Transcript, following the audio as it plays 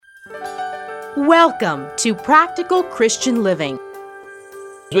Welcome to Practical Christian Living.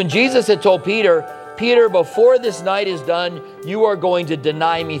 When Jesus had told Peter, Peter, before this night is done, you are going to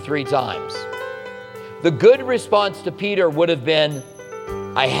deny me 3 times. The good response to Peter would have been,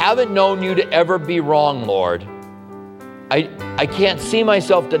 I haven't known you to ever be wrong, Lord. I can't see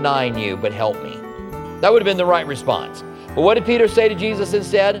myself denying you, but help me. That would have been the right response. But what did Peter say to Jesus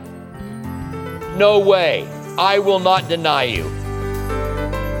instead? No way, I will not deny you.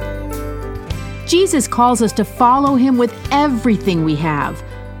 Jesus calls us to follow him with everything we have.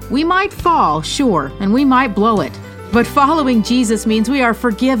 We might fall, sure, and we might blow it. But following Jesus means we are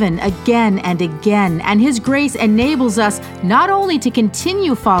forgiven again and again, and his grace enables us not only to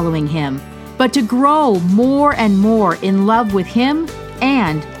continue following him, but to grow more and more in love with him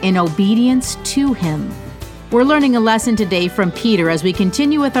and in obedience to him. We're learning a lesson today from Peter as we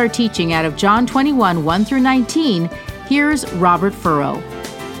continue with our teaching out of John 21, 1 through 19. Here's Robert Furrow.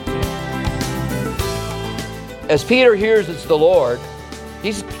 As Peter hears it's the Lord,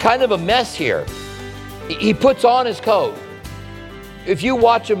 he's kind of a mess here. He puts on his coat. If you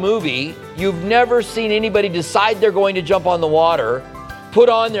watch a movie, you've never seen anybody decide they're going to jump on the water, put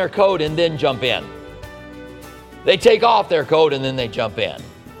on their coat, and then jump in. They take off their coat and then they jump in.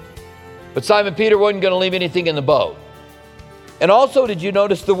 But Simon Peter wasn't going to leave anything in the boat. And also, did you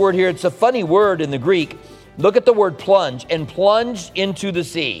notice the word here? It's a funny word in the Greek. Look at the word plunge, and plunged into the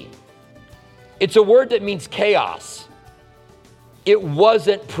sea. It's a word that means chaos. It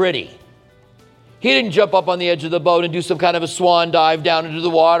wasn't pretty. He didn't jump up on the edge of the boat and do some kind of a swan dive down into the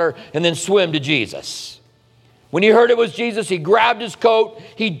water and then swim to Jesus. When he heard it was Jesus, he grabbed his coat,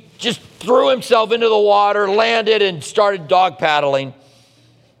 he just threw himself into the water, landed, and started dog paddling.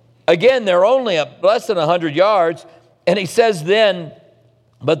 Again, they're only less than 100 yards, and he says then,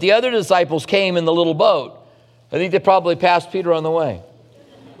 but the other disciples came in the little boat. I think they probably passed Peter on the way.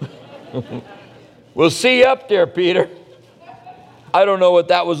 We'll see you up there, Peter. I don't know what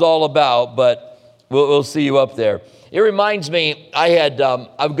that was all about, but we'll see you up there. It reminds me, I had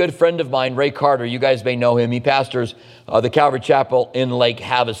a good friend of mine, Ray Carter. You guys may know him. He pastors the Calvary Chapel in Lake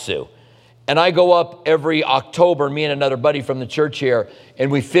Havasu. And I go up every October, me and another buddy from the church here, and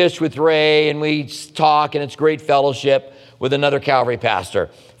we fish with Ray, and we talk, and it's great fellowship with another Calvary pastor.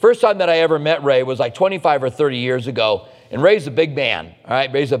 First time that I ever met Ray was like 25 or 30 years ago. And Ray's a big man, all right?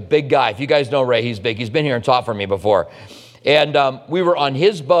 Ray's a big guy. If you guys know Ray, he's big. He's been here and taught for me before. And we were on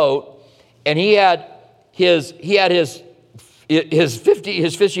his boat, and he had his fishing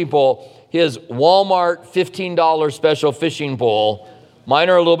pole, his Walmart $15 special fishing pole. Mine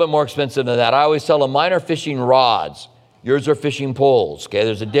are a little bit more expensive than that. I always tell them mine are fishing rods. Yours are fishing poles, okay?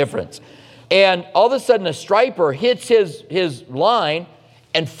 There's a difference. And all of a sudden, a striper hits his line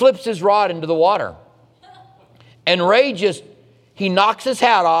and flips his rod into the water. And Ray he knocks his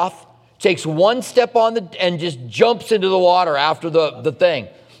hat off, takes one step and just jumps into the water after the thing.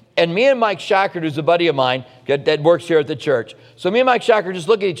 And me and Mike Shackard, who's a buddy of mine that works here at the church. So me and Mike Shackard just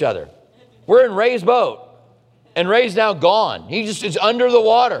look at each other. We're in Ray's boat, and Ray's now gone. He just is under the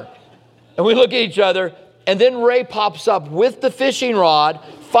water. And we look at each other, and then Ray pops up with the fishing rod,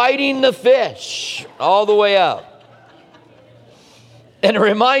 fighting the fish all the way up. And it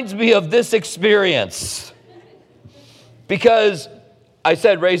reminds me of this experience. Because I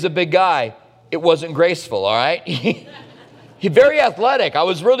said Ray's a big guy. It wasn't graceful, all right? He's very athletic. I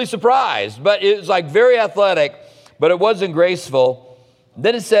was really surprised, but it was like very athletic, but it wasn't graceful.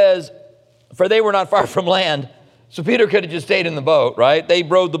 Then it says, for they were not far from land. So Peter could have just stayed in the boat, right? They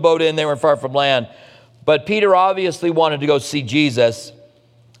rowed the boat in, they were far from land. But Peter obviously wanted to go see Jesus.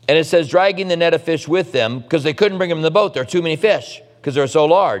 And it says, dragging the net of fish with them, because they couldn't bring him in the boat. There are too many fish, because they're so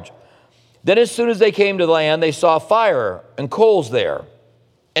large. Then as soon as they came to the land, they saw fire and coals there,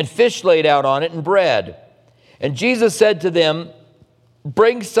 and fish laid out on it and bread. And Jesus said to them,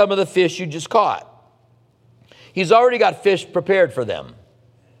 bring some of the fish you just caught. He's already got fish prepared for them.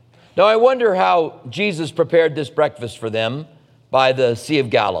 Now I wonder how Jesus prepared this breakfast for them by the Sea of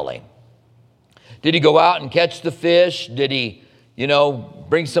Galilee. Did he go out and catch the fish? Did he,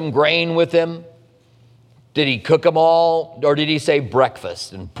 bring some grain with him? Did he cook them all? Or did he say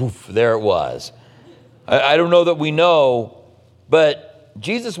breakfast? And poof, there it was. I don't know that we know, but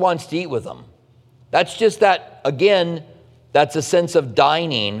Jesus wants to eat with them. That's just that, again, that's a sense of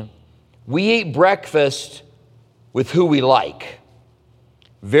dining. We eat breakfast with who we like.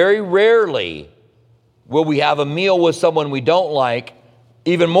 Very rarely will we have a meal with someone we don't like.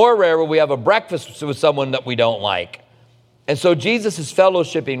 Even more rare will we have a breakfast with someone that we don't like. And so Jesus is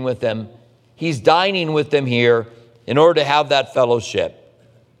fellowshipping with them. He's dining with them here in order to have that fellowship.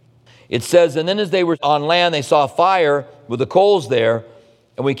 It says, and then as they were on land, they saw fire with the coals there,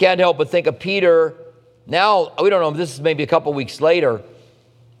 And we can't help but think of Peter. Now, we don't know if this is maybe a couple weeks later,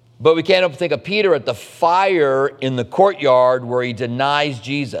 but we can't help but think of Peter at the fire in the courtyard where he denies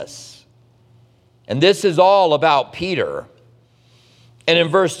Jesus. And this is all about Peter. And in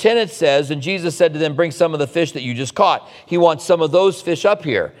verse 10 it says, and Jesus said to them, bring some of the fish that you just caught. He wants some of those fish up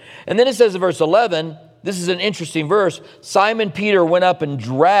here. And then it says in verse 11, this is an interesting verse. Simon Peter went up and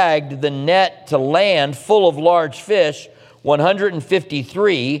dragged the net to land full of large fish,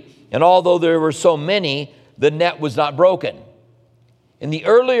 153. And although there were so many, the net was not broken. In the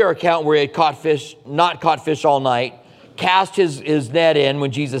earlier account where he had not caught fish all night, cast his net in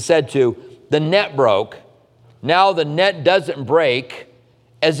when Jesus said to, the net broke. Now the net doesn't break,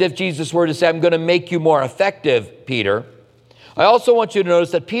 as if Jesus were to say, I'm going to make you more effective, Peter. I also want you to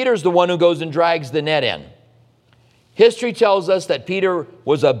notice that Peter's the one who goes and drags the net in. History tells us that Peter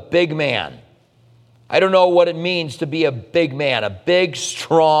was a big man. I don't know what it means to be a big man, a big,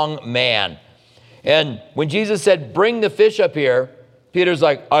 strong man. And when Jesus said, bring the fish up here, Peter's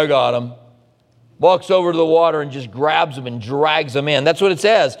like, I got him. Walks over to the water and just grabs them and drags them in. That's what it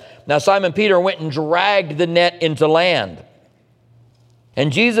says. Now Simon Peter went and dragged the net into land.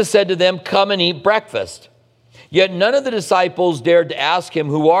 And Jesus said to them, come and eat breakfast. Yet none of the disciples dared to ask him,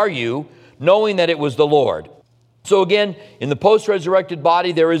 who are you? Knowing that it was the Lord. So again, in the post-resurrected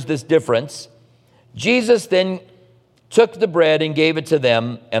body, there is this difference. Jesus then took the bread and gave it to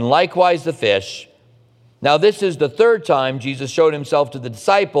them, and likewise the fish. Now this is the third time Jesus showed himself to the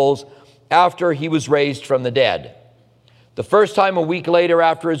disciples after he was raised from the dead. The first time a week later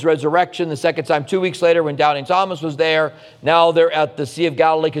after his resurrection, the second time 2 weeks later when Doubting Thomas was there. Now they're at the Sea of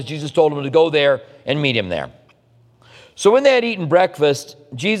Galilee because Jesus told them to go there and meet him there. So when they had eaten breakfast,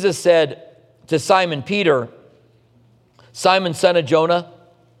 Jesus said to Simon Peter, Simon, son of Jonah,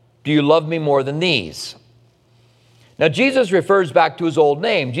 do you love me more than these? Now Jesus refers back to his old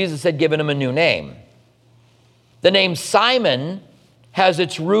name. Jesus had given him a new name. The name Simon has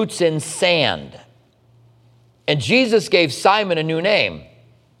its roots in sand. And Jesus gave Simon a new name.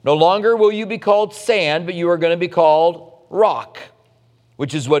 No longer will you be called sand, but you are going to be called rock,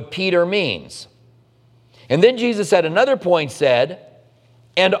 which is what Peter means. And then Jesus at another point said,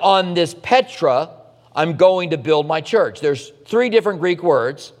 and on this Petra, I'm going to build my church. There's three different Greek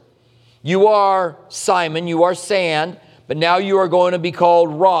words. You are Simon, you are sand, but now you are going to be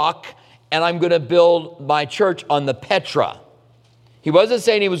called rock, and I'm going to build my church on the Petra. He wasn't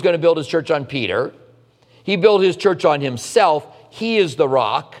saying he was going to build his church on Peter. He built his church on himself. He is the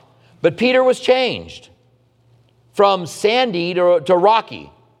rock. But Peter was changed from sandy to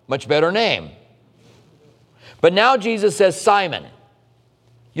rocky. Much better name. But now Jesus says, Simon,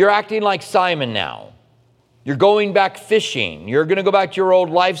 you're acting like Simon now. You're going back fishing. You're going to go back to your old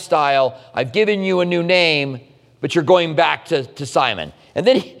lifestyle. I've given you a new name, but you're going back to Simon. And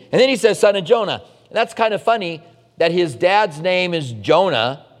then he says, son of Jonah. And that's kind of funny that his dad's name is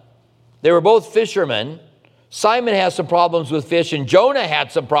Jonah. They were both fishermen. Simon has some problems with fish, and Jonah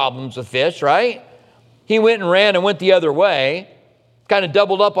had some problems with fish, right? He went and ran and went the other way. Kind of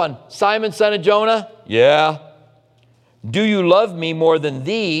doubled up on Simon, son of Jonah. Yeah. Do you love me more than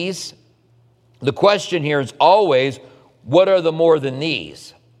these? The question here is always, what are the more than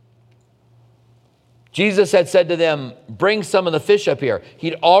these? Jesus had said to them, bring some of the fish up here.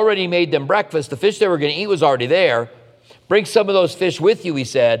 He'd already made them breakfast. The fish they were going to eat was already there. Bring some of those fish with you, he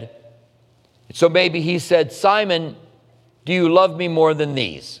said. So maybe he said, Simon, do you love me more than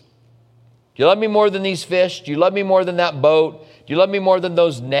these? Do you love me more than these fish? Do you love me more than that boat? Do you love me more than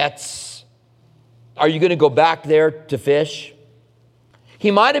those nets? Are you going to go back there to fish?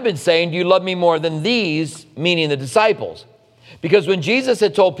 He might have been saying, do you love me more than these, meaning the disciples? Because when Jesus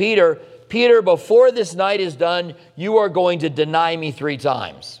had told Peter, Peter, before this night is done, you are going to deny me 3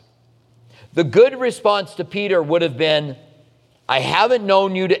 times. The good response to Peter would have been, I haven't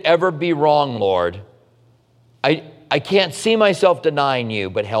known you to ever be wrong, Lord. I can't see myself denying you,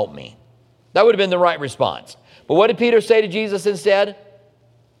 but help me. That would have been the right response. But what did Peter say to Jesus instead?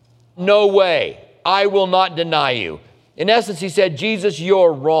 No way. I will not deny you. In essence, he said, Jesus,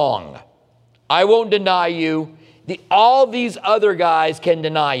 you're wrong. I won't deny you. All these other guys can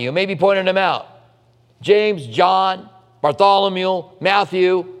deny you. Maybe pointing them out. James, John, Bartholomew,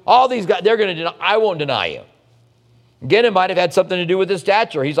 Matthew, all these guys, they're going to deny. I won't deny you. Again, it might have had something to do with his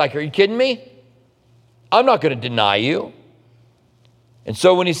stature. He's like, are you kidding me? I'm not going to deny you. And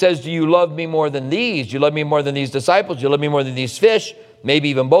so when he says, do you love me more than these? Do you love me more than these disciples? Do you love me more than these fish? Maybe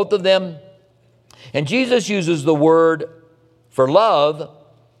even both of them. And Jesus uses the word for love.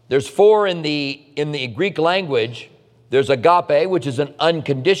 There's 4 in the Greek language. There's agape, which is an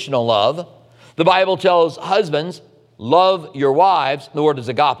unconditional love. The Bible tells husbands, love your wives. The word is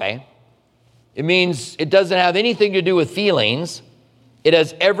agape. It means it doesn't have anything to do with feelings. It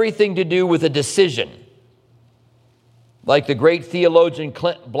has everything to do with a decision. Like the great theologian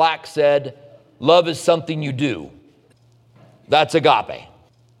Clint Black said, love is something you do. That's agape.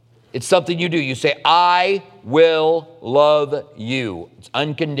 It's something you do. You say, I will love you. It's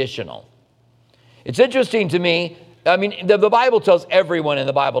unconditional. It's interesting to me. I mean, the Bible tells everyone in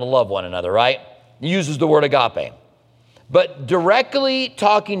the Bible to love one another, right? It uses the word agape. But directly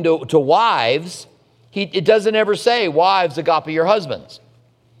talking to wives, it doesn't ever say, wives, agape your husbands.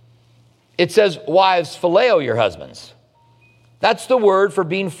 It says, wives, phileo your husbands. That's the word for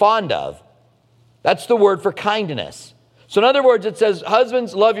being fond of. That's the word for kindness. So in other words, it says,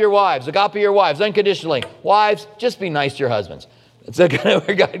 husbands, love your wives, agape your wives, unconditionally. Wives, just be nice to your husbands. It's the kind of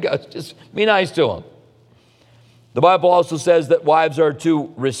where God goes, just be nice to them. The Bible also says that wives are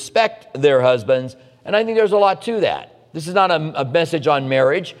to respect their husbands, and I think there's a lot to that. This is not a message on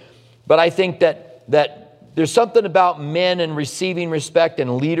marriage, but I think that there's something about men and receiving respect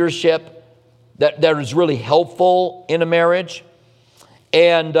and leadership that is really helpful in a marriage.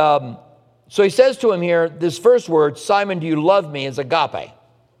 And so he says to him here, this first word, Simon, do you love me, is agape.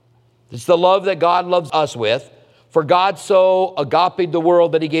 It's the love that God loves us with. For God so agape the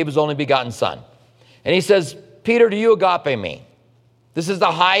world that he gave his only begotten son. And he says, Peter, do you agape me? This is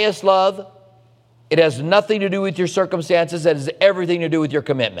the highest love. It has nothing to do with your circumstances. It has everything to do with your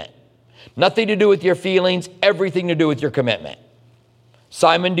commitment. Nothing to do with your feelings, everything to do with your commitment.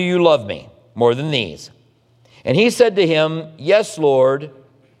 Simon, do you love me more than these? And he said to him, yes, Lord,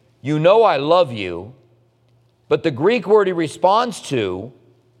 you know I love you. But the Greek word he responds to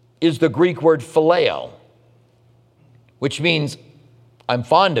is the Greek word phileo, which means I'm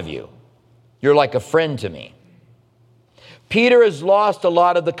fond of you. You're like a friend to me. Peter has lost a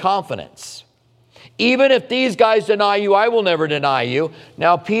lot of the confidence. Even if these guys deny you, I will never deny you.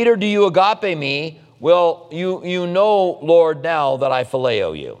 Now, Peter, do you agape me? Well, you know, Lord, now that I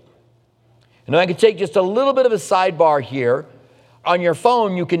phileo you. And I can take just a little bit of a sidebar here. On your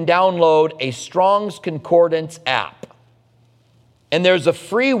phone, you can download a Strong's Concordance app. And there's a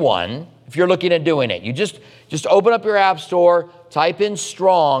free one if you're looking at doing it. You just open up your app store, type in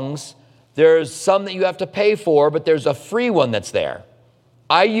Strong's. There's some that you have to pay for, but there's a free one that's there.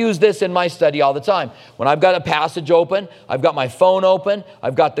 I use this in my study all the time. When I've got a passage open, I've got my phone open,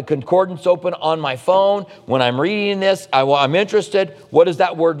 I've got the concordance open on my phone. When I'm reading this, I'm interested. What does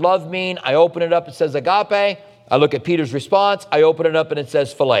that word love mean? I open it up, it says agape. I look at Peter's response, I open it up and it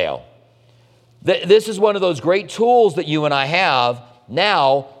says phileo. This is one of those great tools that you and I have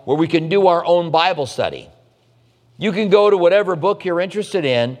now where we can do our own Bible study. You can go to whatever book you're interested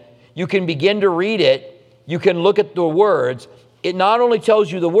in. You can begin to read it. You can look at the words. It not only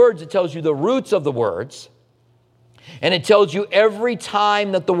tells you the words, it tells you the roots of the words. And it tells you every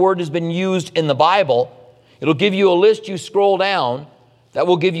time that the word has been used in the Bible. It'll give you a list, you scroll down, that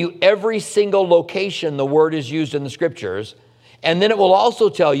will give you every single location the word is used in the scriptures. And then it will also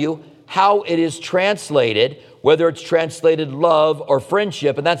tell you how it is translated, whether it's translated love or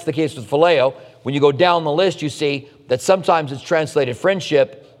friendship. And that's the case with phileo. When you go down the list, you see that sometimes it's translated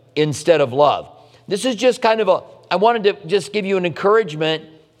friendship instead of love. This is just kind of I wanted to just give you an encouragement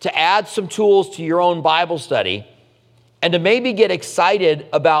to add some tools to your own Bible study and to maybe get excited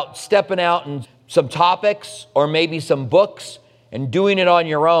about stepping out in some topics or maybe some books and doing it on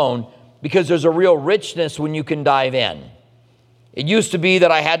your own, because there's a real richness when you can dive in. It used to be that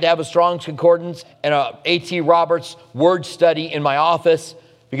I had to have a Strong's Concordance and a A.T. Roberts word study in my office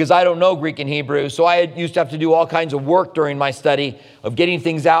because I don't know Greek and Hebrew. So I used to have to do all kinds of work during my study of getting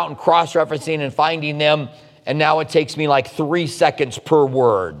things out and cross-referencing and finding them. And now it takes me like 3 seconds per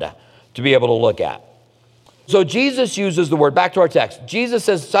word to be able to look at. So Jesus uses the word, back to our text. Jesus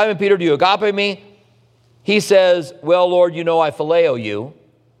says, Simon Peter, do you agape me? He says, well, Lord, you know I phileo you.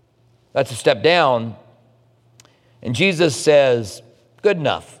 That's a step down. And Jesus says, good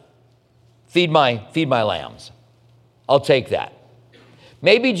enough. Feed my lambs. I'll take that.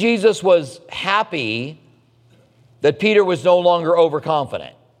 Maybe Jesus was happy that Peter was no longer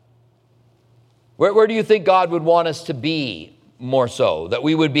overconfident. Where do you think God would want us to be more so? That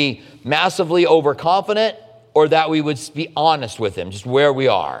we would be massively overconfident, or that we would be honest with him, just where we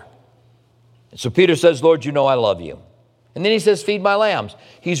are? And so Peter says, Lord, you know I love you. And then he says, feed my lambs.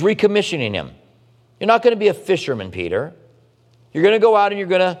 He's recommissioning him. You're not going to be a fisherman, Peter. You're going to go out and you're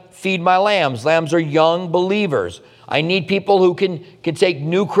going to feed my lambs. Lambs are young believers. I need people who can take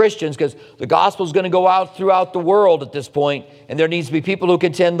new Christians, because the gospel is going to go out throughout the world at this point, and there needs to be people who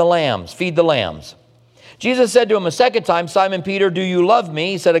can tend the lambs, feed the lambs. Jesus said to him a second time, Simon Peter, do you love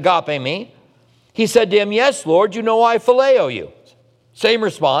me? He said, agape me. He said to him, yes, Lord, you know I phileo you. Same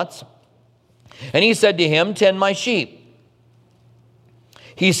response. And he said to him, tend my sheep.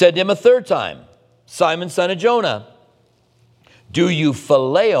 He said to him a third time, Simon, son of Jonah, do you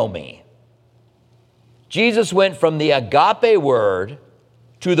phileo me? Jesus went from the agape word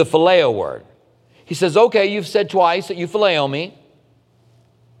to the phileo word. He says, okay, you've said twice that you phileo me.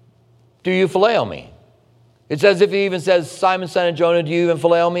 Do you phileo me? It's as if he even says, Simon, son of Jonah, do you even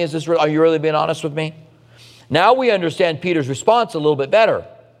phileo me? Are you really being honest with me? Now we understand Peter's response a little bit better.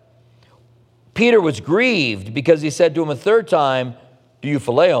 Peter was grieved because he said to him a third time, do you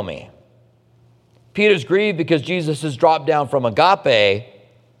phileo me? Peter's grieved because Jesus has dropped down from agape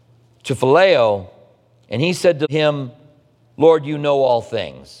to phileo, and he said to him, Lord, you know all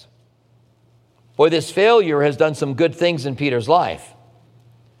things. Boy, this failure has done some good things in Peter's life.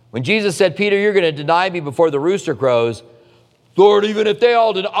 When Jesus said, Peter, you're going to deny me before the rooster crows, Lord, even if they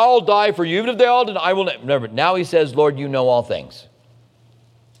all deny, I'll die for you. Even if they all deny, I will never. Now he says, Lord, you know all things.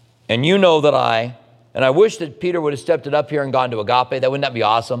 And you know that and I wish that Peter would have stepped it up here and gone to agape. Wouldn't that be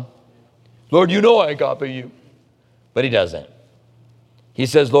awesome? Lord, you know I agape you. But he doesn't. He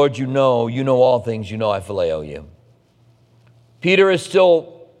says, Lord, you know all things. You know I phileo you. Peter is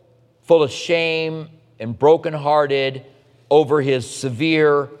still full of shame and brokenhearted over his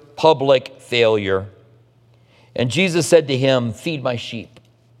severe public failure. And Jesus said to him, feed my sheep.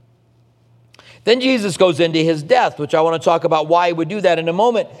 Then Jesus goes into his death, which I want to talk about why he would do that in a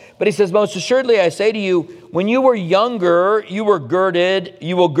moment. But he says, most assuredly, I say to you, when you were younger, you will gird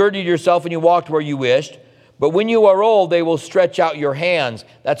yourself and you walked where you wished. But when you are old, they will stretch out your hands.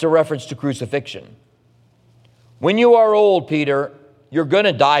 That's a reference to crucifixion. When you are old, Peter, you're going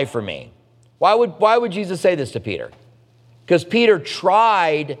to die for me. Why would Jesus say this to Peter? Because Peter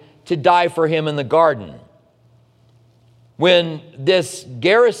tried to die for him in the garden. When this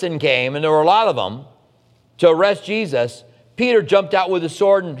garrison came, and there were a lot of them, to arrest Jesus, Peter jumped out with a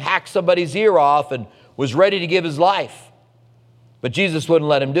sword and hacked somebody's ear off and was ready to give his life. But Jesus wouldn't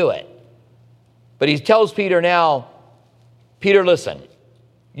let him do it. But he tells Peter now, Peter, listen,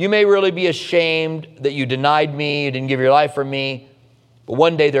 you may really be ashamed that you denied me, you didn't give your life for me, but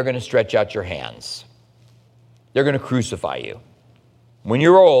one day they're going to stretch out your hands. They're going to crucify you. When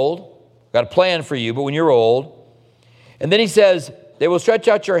you're old, I've got a plan for you, but when you're old, and then he says, they will stretch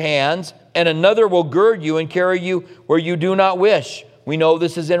out your hands, and another will gird you and carry you where you do not wish. We know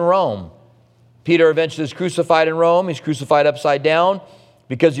this is in Rome. Peter eventually is crucified in Rome. He's crucified upside down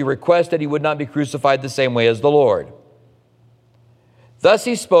because he requested he would not be crucified the same way as the Lord. Thus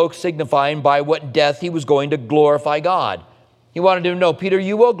he spoke, signifying by what death he was going to glorify God. He wanted him to know, Peter,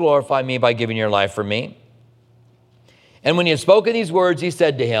 you will glorify me by giving your life for me. And when he had spoken these words, he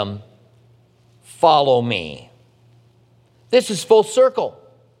said to him, follow me. This is full circle.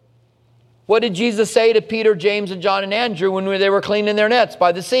 What did Jesus say to Peter, James, and John, and Andrew when they were cleaning their nets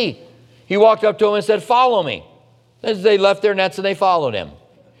by the sea? He walked up to them and said, follow me. As they left their nets and they followed him.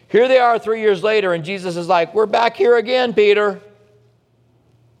 Here they are 3 years later, and Jesus is like, we're back here again, Peter.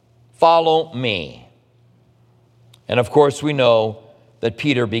 Follow me. And of course, we know that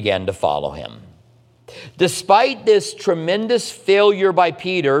Peter began to follow him. Despite this tremendous failure by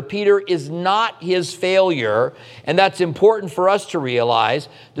Peter, Peter is not his failure, and that's important for us to realize.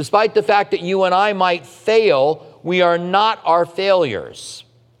 Despite the fact that you and I might fail, we are not our failures.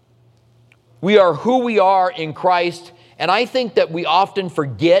 We are who we are in Christ, and I think that we often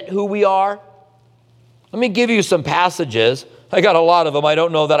forget who we are. Let me give you some passages. I got a lot of them. I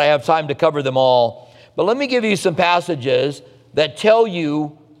don't know that I have time to cover them all, but let me give you some passages that tell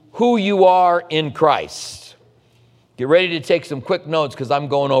you who you are in Christ. Get ready to take some quick notes because I'm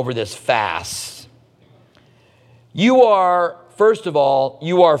going over this fast. You are, first of all,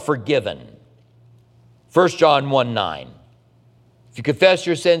 you are forgiven. 1 John 1:9. If you confess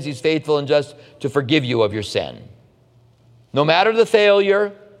your sins, he's faithful and just to forgive you of your sin. No matter the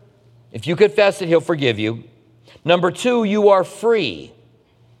failure, if you confess it, he'll forgive you. Number 2, you are free.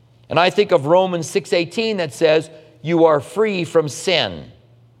 And I think of Romans 6:18 that says, you are free from sin.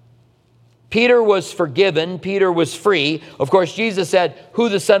 Peter was forgiven. Peter was free. Of course, Jesus said, who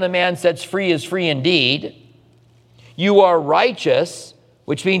the Son of Man sets free is free indeed. You are righteous,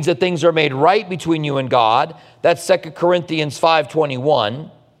 which means that things are made right between you and God. That's 2 Corinthians 5:21.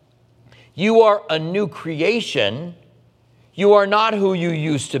 You are a new creation. You are not who you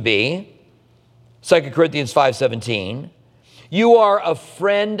used to be. 2 Corinthians 5:17. You are a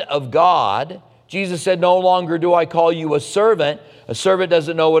friend of God. Jesus said, no longer do I call you a servant. A servant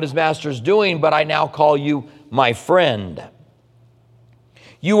doesn't know what his master's doing, but I now call you my friend.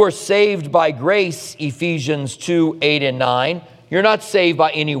 You are saved by grace, Ephesians 2:8 and 9. You're not saved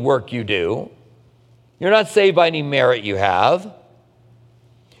by any work you do. You're not saved by any merit you have.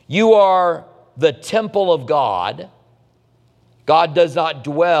 You are the temple of God. God does not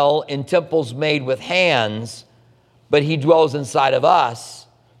dwell in temples made with hands, but he dwells inside of us.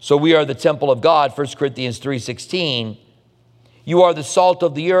 So we are the temple of God, 1 Corinthians 3:16. You are the salt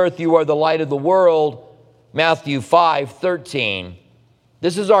of the earth. You are the light of the world, Matthew 5:13.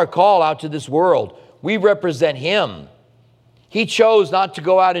 This is our call out to this world. We represent him. He chose not to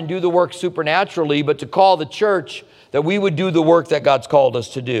go out and do the work supernaturally, but to call the church that we would do the work that God's called us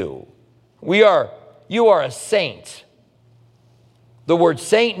to do. You are a saint. The word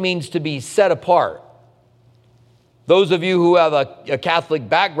saint means to be set apart. Those of you who have a Catholic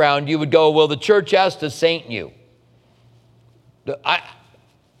background, you would go, well, the church has to saint you. I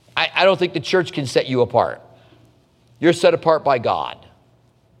don't think the church can set you apart. You're set apart by God.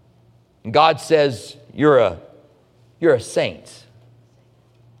 And God says you're a saint.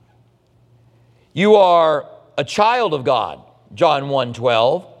 You are a child of God, John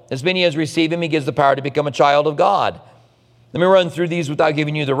 1:12. As many as receive him, he gives the power to become a child of God. Let me run through these without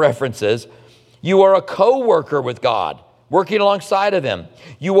giving you the references. You are a co-worker with God, working alongside of him.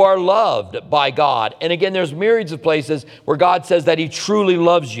 You are loved by God. And again, there's myriads of places where God says that he truly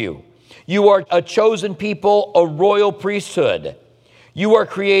loves you. You are a chosen people, a royal priesthood. You are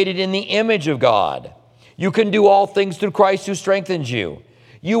created in the image of God. You can do all things through Christ who strengthens you.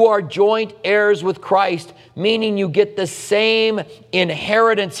 You are joint heirs with Christ, meaning you get the same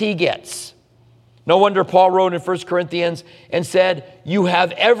inheritance he gets. No wonder Paul wrote in 1 Corinthians and said, you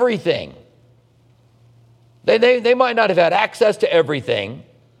have everything. They might not have had access to everything,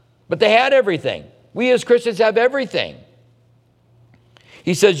 but they had everything. We as Christians have everything.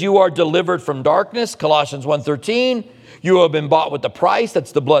 He says you are delivered from darkness, Colossians 1:13. You have been bought with the price,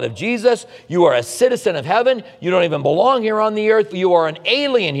 that's the blood of Jesus. You are a citizen of heaven. You don't even belong here on the earth. You are an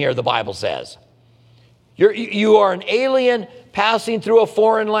alien here, the Bible says. You are an alien passing through a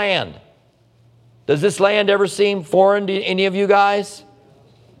foreign land. Does this land ever seem foreign to any of you guys?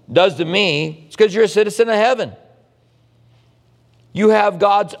 Does to me. It's because you're a citizen of heaven. You have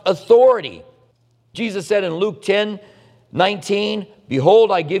God's authority. Jesus said in Luke 10:19,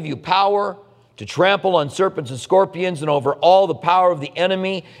 behold, I give you power to trample on serpents and scorpions and over all the power of the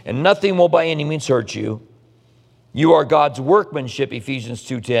enemy, and nothing will by any means hurt you. You are God's workmanship, Ephesians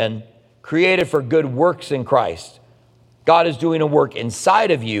 2:10, created for good works in Christ. God is doing a work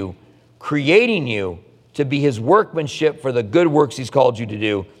inside of you, creating you to be his workmanship for the good works he's called you to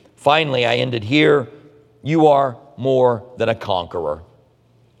do. Finally, I ended here. You are more than a conqueror.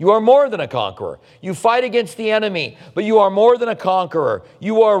 You are more than a conqueror. You fight against the enemy, but you are more than a conqueror.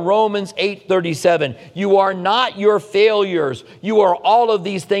 You are Romans 8:37. You are not your failures. You are all of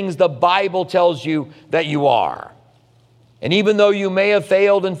these things the Bible tells you that you are. And even though you may have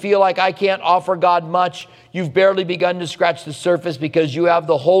failed and feel like I can't offer God much, you've barely begun to scratch the surface because you have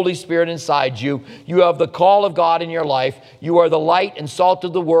the Holy Spirit inside you. You have the call of God in your life. You are the light and salt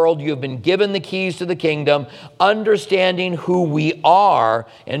of the world. You have been given the keys to the kingdom. Understanding who we are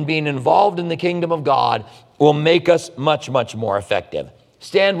and being involved in the kingdom of God will make us much, much more effective.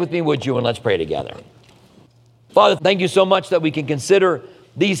 Stand with me, would you, and let's pray together. Father, thank you so much that we can consider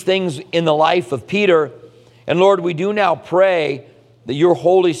these things in the life of Peter. And Lord, we do now pray that your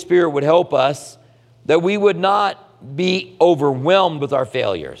Holy Spirit would help us, that we would not be overwhelmed with our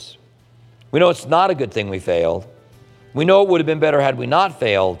failures. We know it's not a good thing we failed. We know it would have been better had we not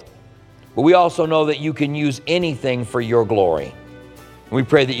failed, but we also know that you can use anything for your glory. And we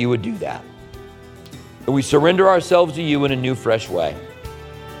pray that you would do that. That we surrender ourselves to you in a new, fresh way.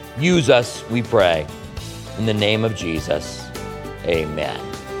 Use us, we pray. In the name of Jesus, amen.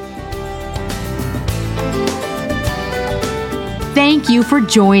 Thank you for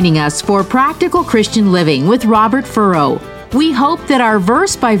joining us for Practical Christian Living with Robert Furrow. We hope that our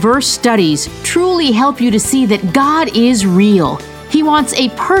verse-by-verse studies truly help you to see that God is real. He wants a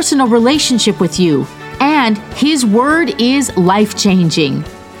personal relationship with you, and His Word is life-changing.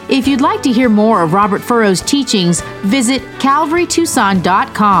 If you'd like to hear more of Robert Furrow's teachings, visit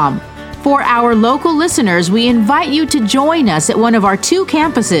CalvaryTucson.com. For our local listeners, we invite you to join us at one of our two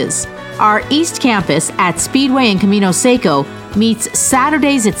campuses. Our East Campus at Speedway and Camino Seco meets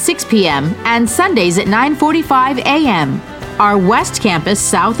Saturdays at 6 p.m. and Sundays at 9:45 a.m. Our West Campus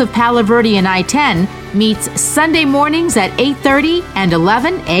south of Palo Verde and I-10 meets Sunday mornings at 8:30 and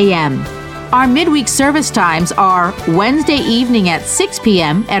 11 a.m. Our midweek service times are Wednesday evening at 6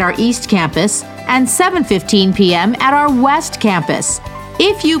 p.m. at our East Campus and 7:15 p.m. at our West Campus.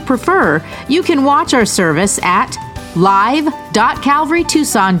 If you prefer, you can watch our service at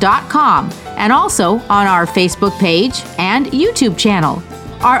live.calvarytucson.com and also on our Facebook page and YouTube channel.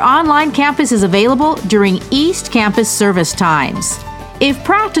 Our online campus is available during East Campus service times. If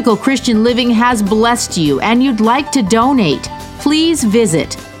Practical Christian Living has blessed you and you'd like to donate, please visit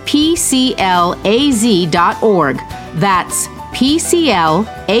PCLAZ.org. That's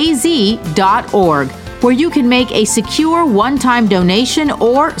PCLAZ.org, where you can make a secure one-time donation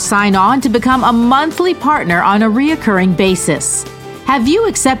or sign on to become a monthly partner on a reoccurring basis. Have you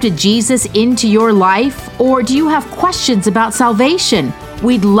accepted Jesus into your life, or do you have questions about salvation?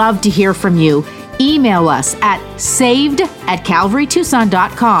 We'd love to hear from you. Email us at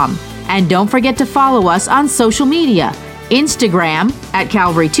saved@calvarytucson.com. And don't forget to follow us on social media, Instagram at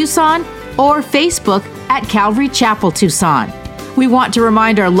Calvary Tucson or Facebook at Calvary Chapel Tucson. We want to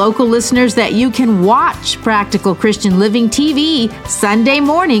remind our local listeners that you can watch Practical Christian Living TV Sunday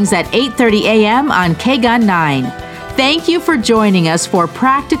mornings at 8:30 a.m. on KGUN 9. Thank you for joining us for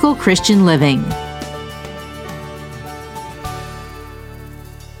Practical Christian Living.